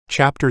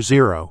Chapter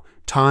 0,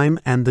 Time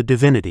and the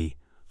Divinity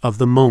of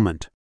the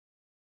Moment.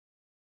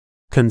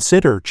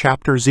 Consider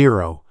Chapter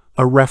 0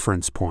 a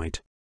reference point.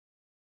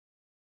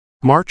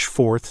 March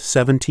 4,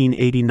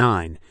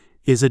 1789,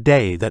 is a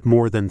day that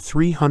more than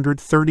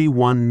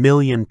 331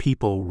 million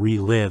people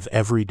relive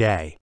every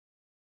day.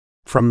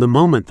 From the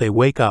moment they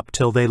wake up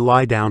till they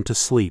lie down to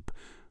sleep,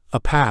 a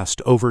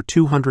past over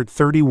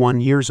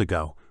 231 years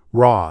ago,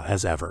 raw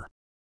as ever.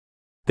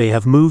 They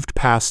have moved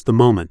past the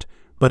moment,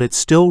 but it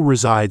still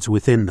resides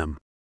within them.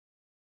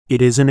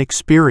 It is an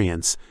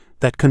experience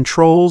that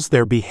controls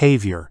their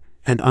behavior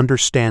and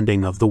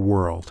understanding of the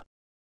world.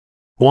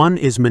 One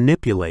is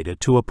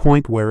manipulated to a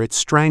point where it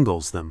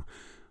strangles them,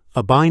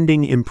 a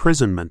binding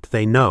imprisonment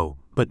they know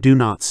but do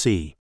not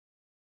see.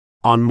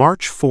 On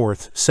March 4,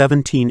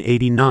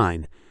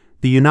 1789,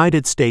 the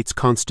United States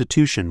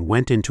Constitution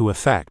went into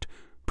effect,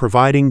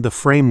 providing the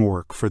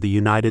framework for the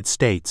United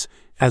States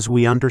as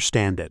we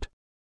understand it.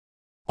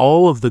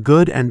 All of the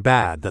good and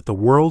bad that the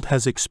world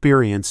has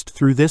experienced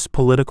through this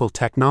political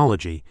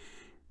technology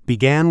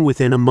began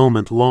within a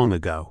moment long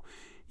ago,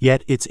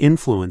 yet its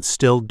influence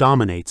still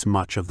dominates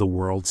much of the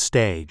world's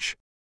stage.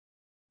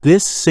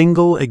 This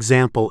single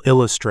example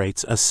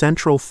illustrates a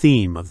central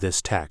theme of this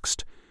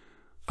text: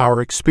 our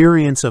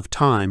experience of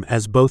time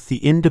as both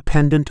the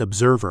independent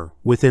observer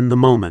within the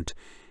moment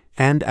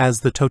and as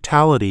the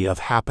totality of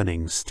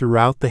happenings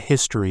throughout the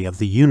history of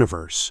the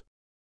universe.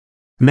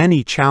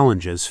 Many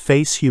challenges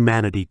face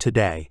humanity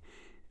today,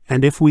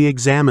 and if we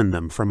examine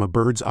them from a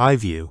bird's eye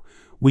view,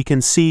 we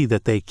can see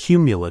that they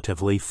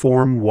cumulatively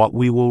form what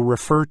we will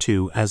refer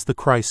to as the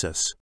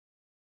crisis.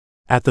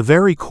 At the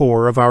very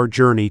core of our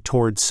journey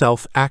towards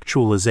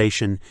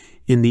self-actualization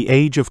in the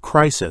age of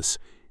crisis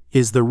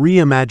is the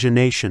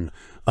reimagination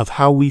of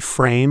how we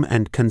frame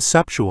and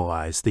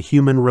conceptualize the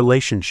human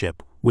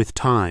relationship with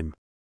time.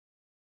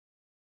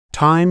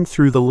 Time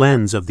through the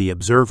lens of the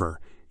observer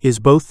is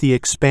both the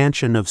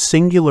expansion of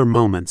singular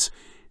moments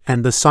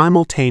and the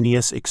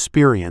simultaneous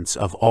experience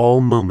of all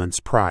moments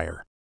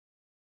prior.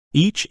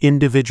 Each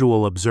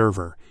individual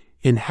observer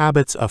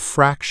inhabits a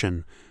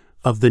fraction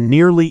of the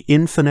nearly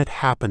infinite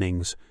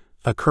happenings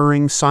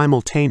occurring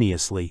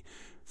simultaneously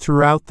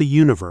throughout the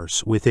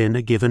universe within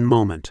a given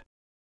moment.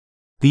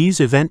 These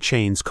event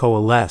chains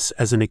coalesce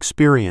as an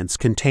experience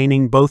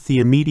containing both the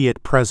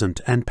immediate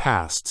present and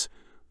pasts,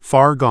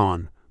 far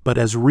gone but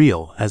as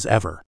real as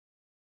ever.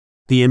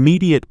 The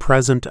immediate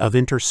present of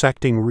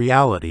intersecting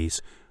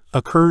realities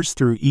occurs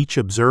through each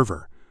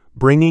observer,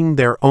 bringing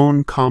their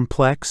own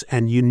complex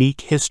and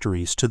unique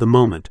histories to the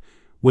moment,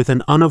 with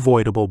an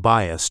unavoidable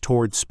bias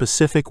towards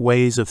specific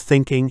ways of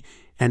thinking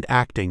and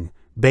acting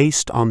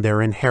based on their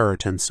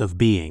inheritance of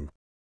being.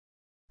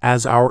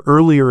 As our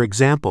earlier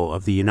example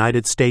of the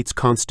United States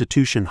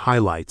Constitution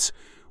highlights,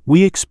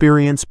 we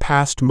experience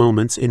past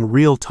moments in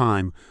real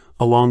time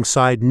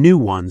alongside new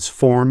ones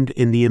formed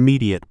in the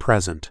immediate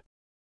present.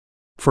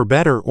 For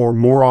better or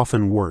more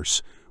often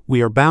worse,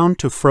 we are bound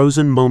to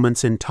frozen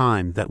moments in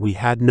time that we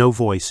had no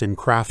voice in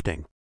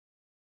crafting.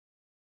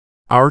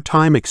 Our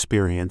time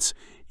experience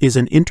is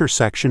an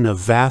intersection of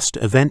vast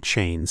event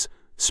chains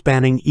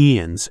spanning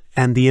eons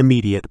and the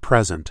immediate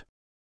present.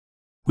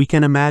 We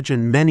can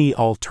imagine many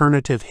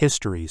alternative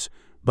histories,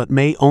 but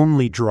may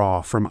only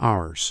draw from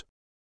ours.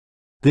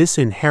 This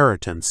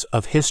inheritance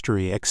of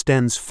history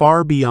extends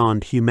far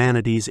beyond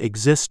humanity's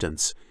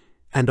existence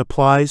and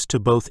applies to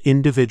both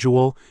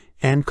individual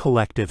and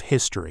collective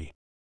history.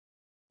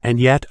 And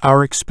yet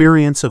our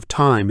experience of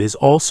time is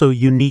also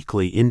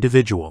uniquely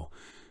individual,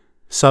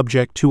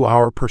 subject to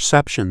our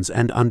perceptions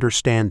and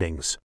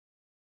understandings.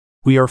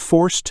 We are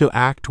forced to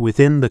act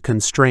within the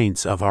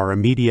constraints of our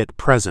immediate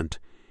present,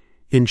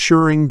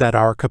 ensuring that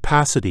our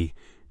capacity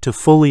to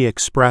fully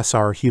express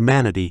our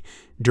humanity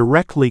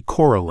directly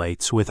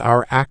correlates with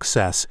our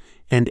access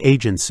and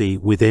agency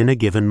within a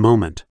given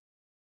moment.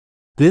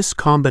 This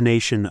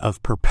combination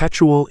of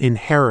perpetual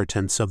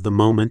inheritance of the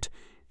moment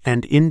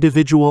and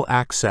individual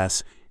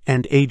access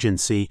and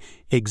agency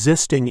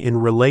existing in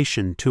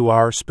relation to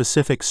our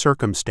specific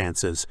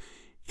circumstances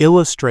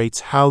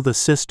illustrates how the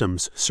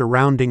systems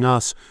surrounding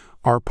us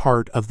are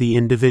part of the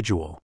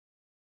individual.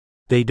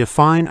 They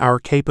define our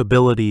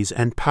capabilities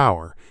and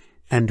power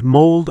and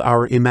mold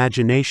our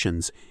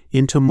imaginations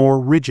into more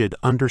rigid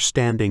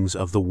understandings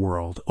of the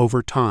world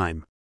over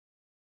time.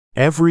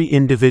 Every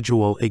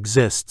individual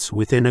exists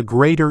within a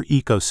greater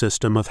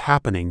ecosystem of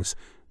happenings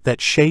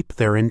that shape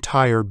their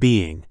entire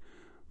being,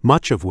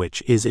 much of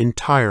which is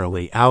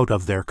entirely out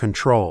of their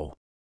control.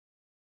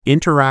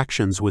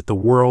 Interactions with the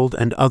world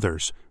and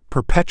others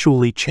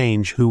perpetually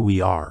change who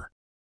we are.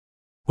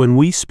 When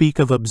we speak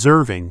of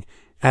observing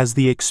as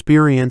the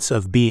experience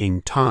of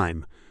being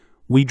time,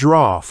 we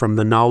draw from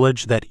the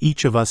knowledge that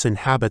each of us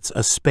inhabits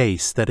a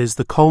space that is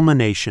the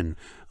culmination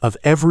of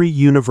every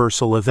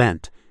universal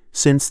event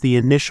since the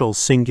initial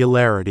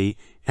singularity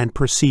and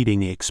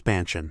preceding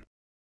expansion.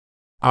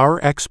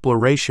 Our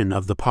exploration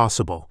of the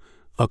possible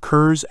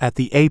occurs at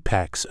the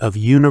apex of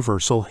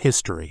universal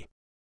history.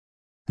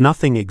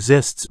 Nothing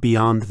exists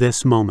beyond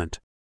this moment.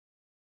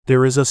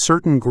 There is a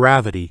certain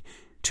gravity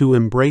to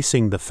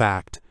embracing the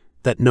fact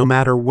that no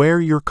matter where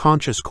your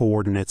conscious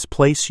coordinates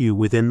place you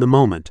within the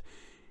moment,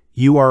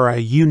 you are a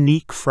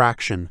unique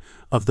fraction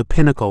of the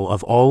pinnacle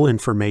of all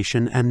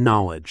information and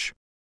knowledge.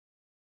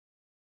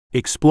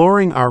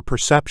 Exploring our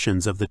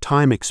perceptions of the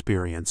time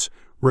experience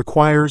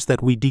requires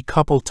that we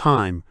decouple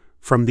time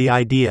from the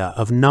idea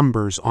of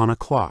numbers on a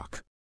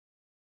clock.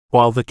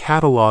 While the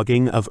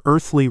cataloging of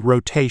earthly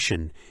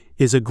rotation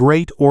is a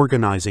great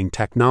organizing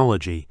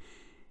technology,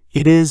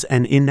 it is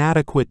an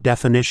inadequate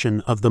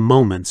definition of the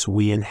moments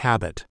we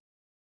inhabit.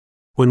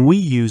 When we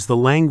use the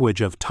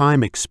language of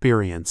time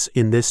experience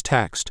in this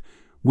text,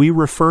 we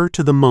refer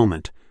to the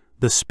moment,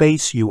 the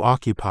space you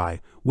occupy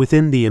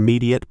within the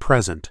immediate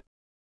present.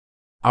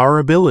 Our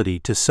ability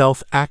to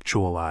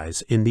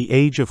self-actualize in the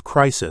age of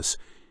crisis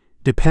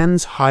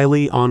depends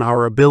highly on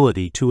our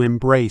ability to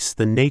embrace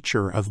the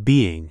nature of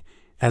being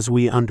as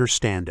we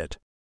understand it.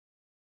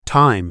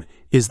 Time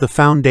is the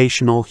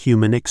foundational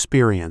human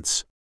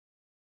experience.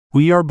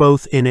 We are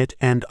both in it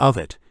and of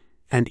it,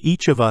 and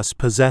each of us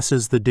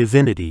possesses the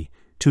divinity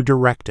to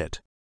direct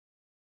it.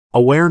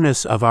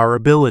 Awareness of our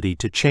ability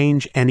to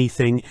change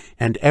anything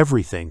and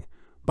everything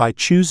by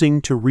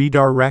choosing to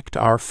redirect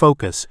our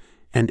focus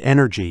and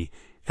energy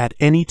at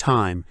any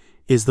time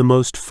is the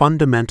most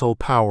fundamental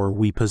power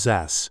we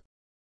possess.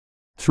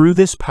 Through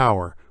this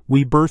power,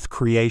 we birth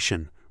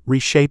creation,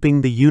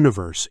 reshaping the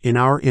universe in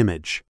our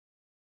image.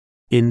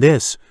 In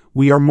this,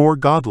 we are more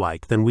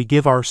godlike than we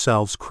give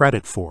ourselves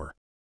credit for.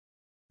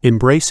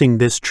 Embracing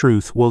this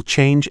truth will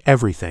change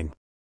everything.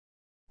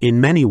 In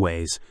many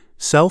ways,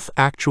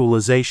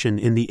 self-actualization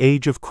in the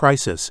age of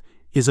crisis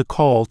is a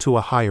call to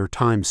a higher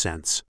time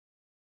sense.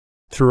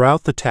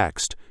 Throughout the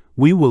text,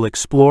 we will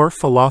explore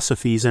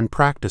philosophies and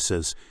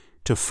practices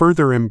to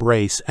further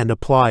embrace and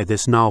apply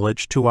this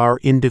knowledge to our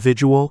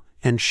individual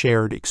and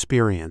shared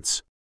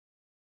experience.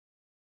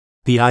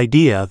 The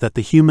idea that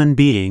the human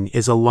being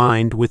is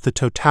aligned with the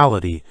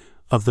totality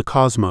of the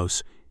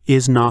cosmos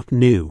is not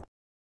new.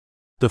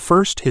 The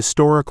first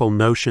historical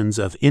notions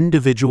of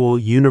individual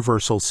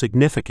universal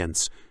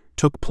significance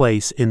took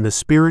place in the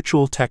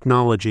spiritual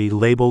technology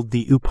labeled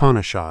the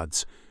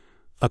Upanishads,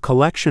 a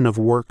collection of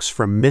works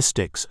from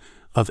mystics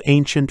of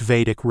ancient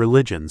Vedic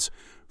religions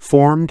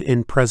formed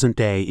in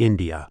present-day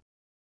India.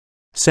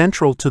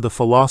 Central to the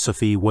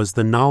philosophy was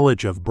the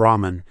knowledge of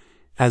Brahman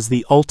as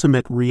the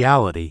ultimate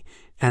reality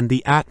and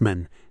the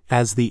Atman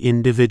as the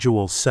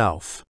individual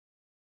self.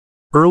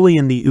 Early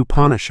in the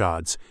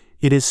Upanishads,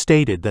 it is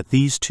stated that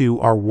these two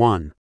are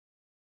one.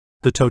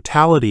 The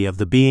totality of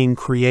the being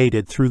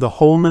created through the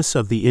wholeness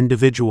of the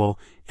individual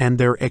and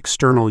their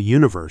external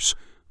universe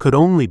could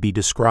only be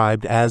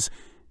described as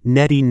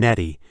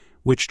neti-neti,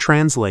 which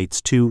translates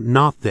to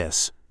not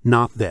this,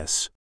 not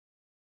this.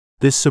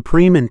 This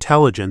supreme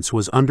intelligence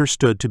was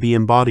understood to be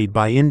embodied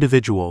by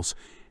individuals,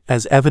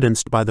 as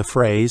evidenced by the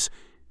phrase,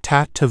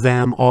 tat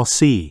tavam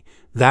asi,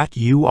 that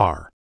you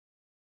are.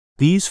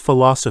 These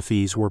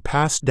philosophies were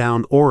passed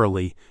down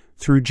orally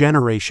through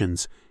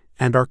generations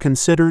and are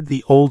considered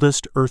the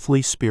oldest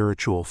earthly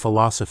spiritual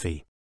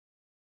philosophy.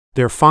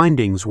 Their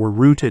findings were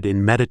rooted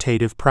in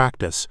meditative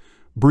practice,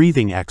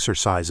 breathing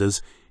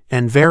exercises,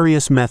 and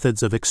various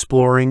methods of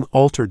exploring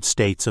altered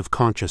states of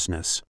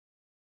consciousness.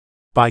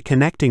 By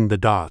connecting the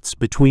dots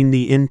between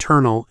the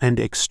internal and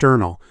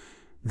external,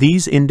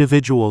 these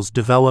individuals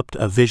developed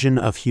a vision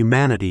of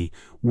humanity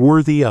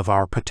worthy of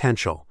our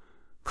potential,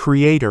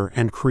 creator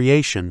and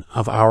creation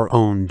of our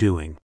own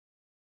doing.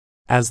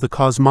 As the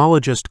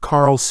cosmologist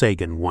Carl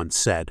Sagan once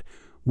said,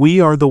 "We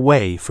are the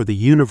way for the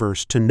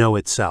universe to know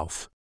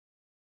itself."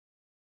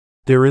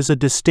 There is a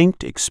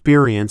distinct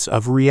experience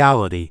of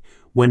reality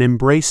when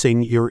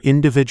embracing your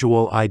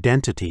individual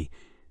identity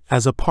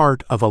as a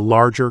part of a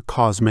larger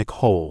cosmic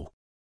whole.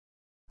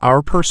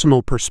 Our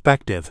personal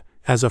perspective,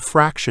 as a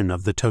fraction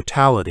of the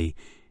totality,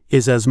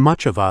 is as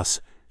much of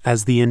us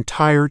as the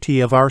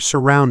entirety of our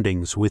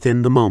surroundings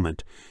within the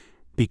moment,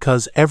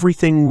 because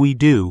everything we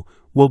do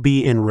will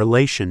be in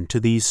relation to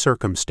these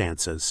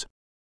circumstances.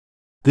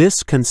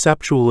 This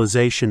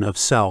conceptualization of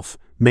self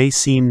may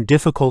seem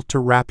difficult to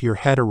wrap your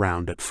head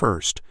around at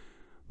first,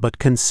 but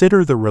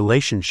consider the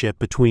relationship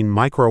between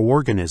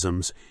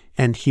microorganisms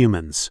and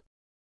humans.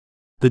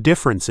 The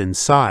difference in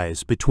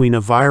size between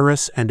a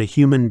virus and a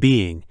human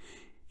being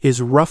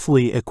is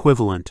roughly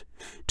equivalent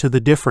to the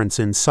difference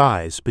in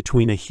size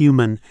between a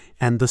human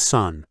and the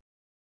sun.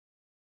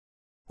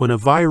 When a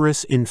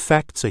virus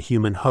infects a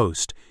human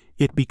host,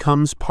 it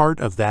becomes part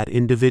of that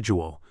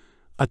individual,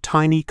 a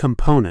tiny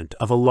component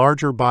of a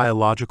larger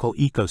biological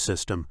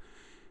ecosystem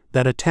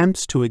that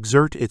attempts to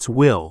exert its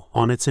will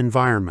on its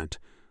environment,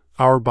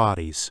 our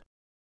bodies.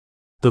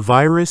 The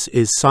virus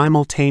is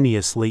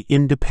simultaneously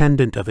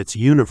independent of its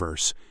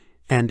universe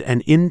and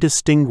an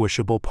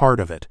indistinguishable part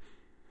of it,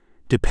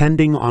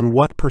 depending on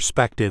what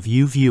perspective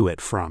you view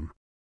it from.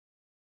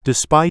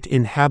 Despite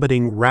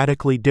inhabiting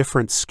radically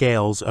different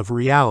scales of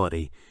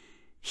reality,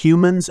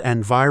 humans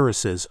and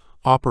viruses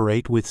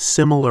operate with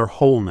similar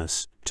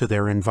wholeness to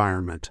their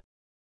environment.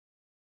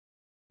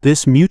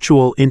 This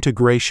mutual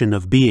integration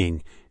of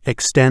being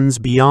extends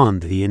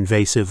beyond the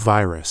invasive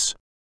virus.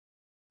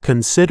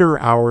 Consider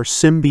our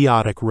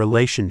symbiotic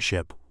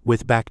relationship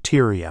with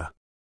bacteria.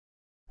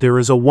 There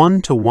is a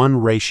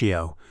 1-to-1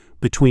 ratio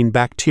between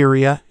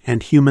bacteria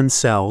and human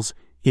cells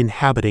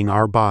inhabiting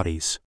our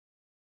bodies,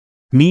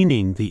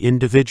 meaning the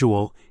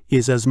individual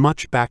is as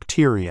much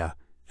bacteria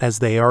as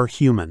they are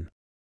human.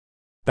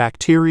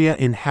 Bacteria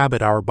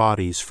inhabit our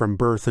bodies from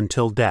birth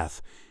until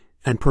death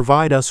and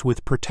provide us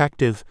with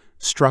protective,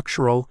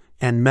 structural,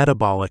 and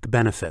metabolic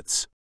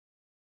benefits.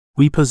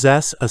 We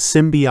possess a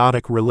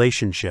symbiotic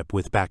relationship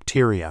with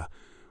bacteria.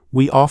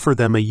 We offer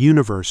them a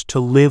universe to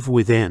live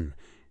within,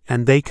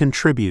 and they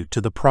contribute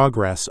to the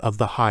progress of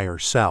the higher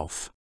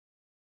self.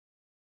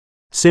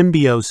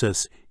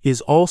 Symbiosis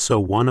is also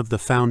one of the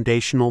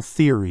foundational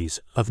theories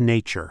of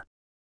nature.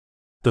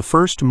 The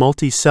first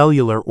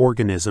multicellular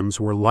organisms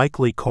were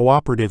likely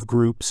cooperative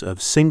groups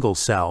of single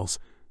cells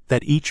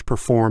that each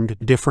performed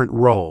different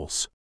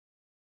roles.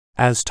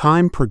 As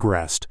time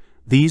progressed,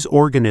 these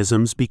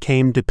organisms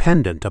became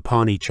dependent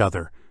upon each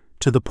other,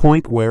 to the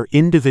point where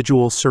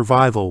individual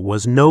survival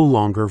was no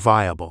longer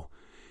viable,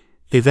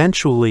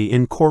 eventually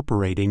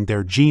incorporating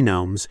their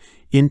genomes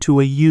into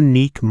a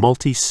unique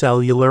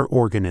multicellular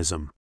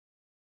organism.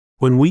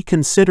 When we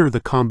consider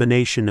the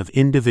combination of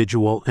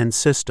individual and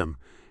system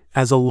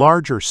as a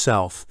larger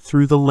self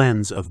through the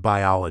lens of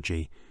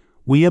biology,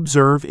 we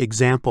observe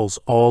examples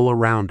all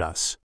around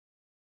us.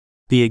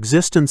 The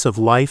existence of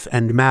life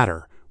and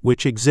matter,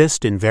 which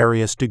exist in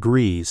various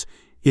degrees,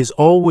 is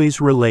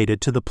always related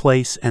to the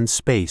place and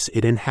space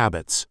it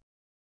inhabits.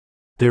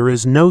 There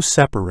is no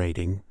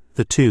separating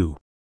the two.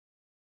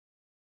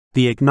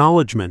 The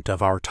acknowledgement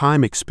of our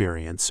time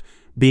experience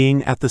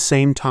being at the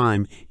same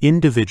time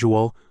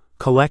individual,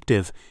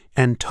 collective,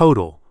 and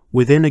total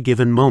within a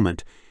given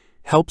moment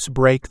helps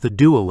break the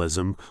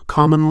dualism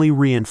commonly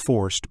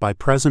reinforced by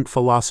present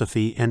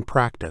philosophy and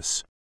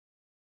practice.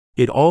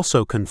 It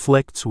also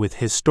conflicts with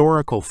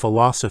historical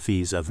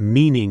philosophies of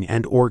meaning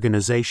and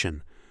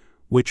organization,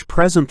 which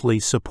presently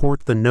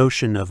support the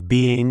notion of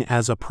being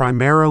as a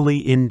primarily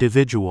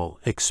individual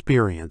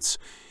experience,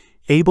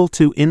 able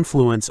to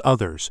influence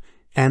others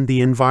and the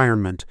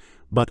environment,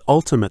 but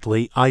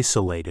ultimately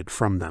isolated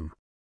from them.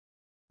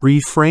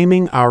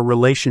 Reframing our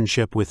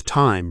relationship with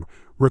time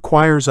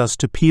requires us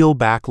to peel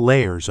back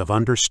layers of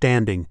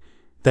understanding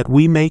that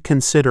we may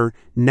consider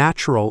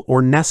natural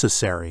or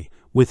necessary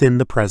within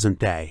the present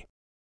day.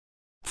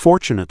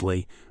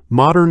 Fortunately,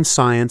 modern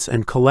science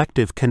and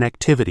collective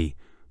connectivity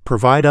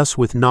provide us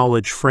with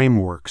knowledge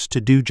frameworks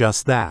to do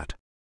just that.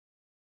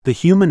 The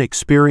human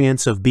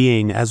experience of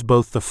being as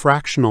both the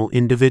fractional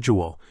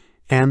individual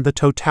and the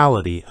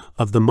totality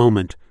of the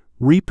moment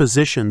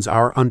repositions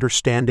our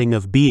understanding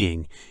of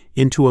being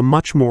into a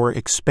much more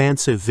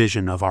expansive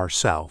vision of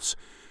ourselves,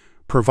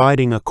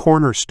 providing a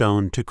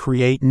cornerstone to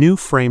create new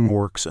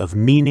frameworks of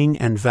meaning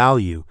and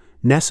value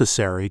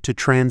necessary to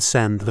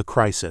transcend the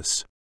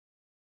crisis.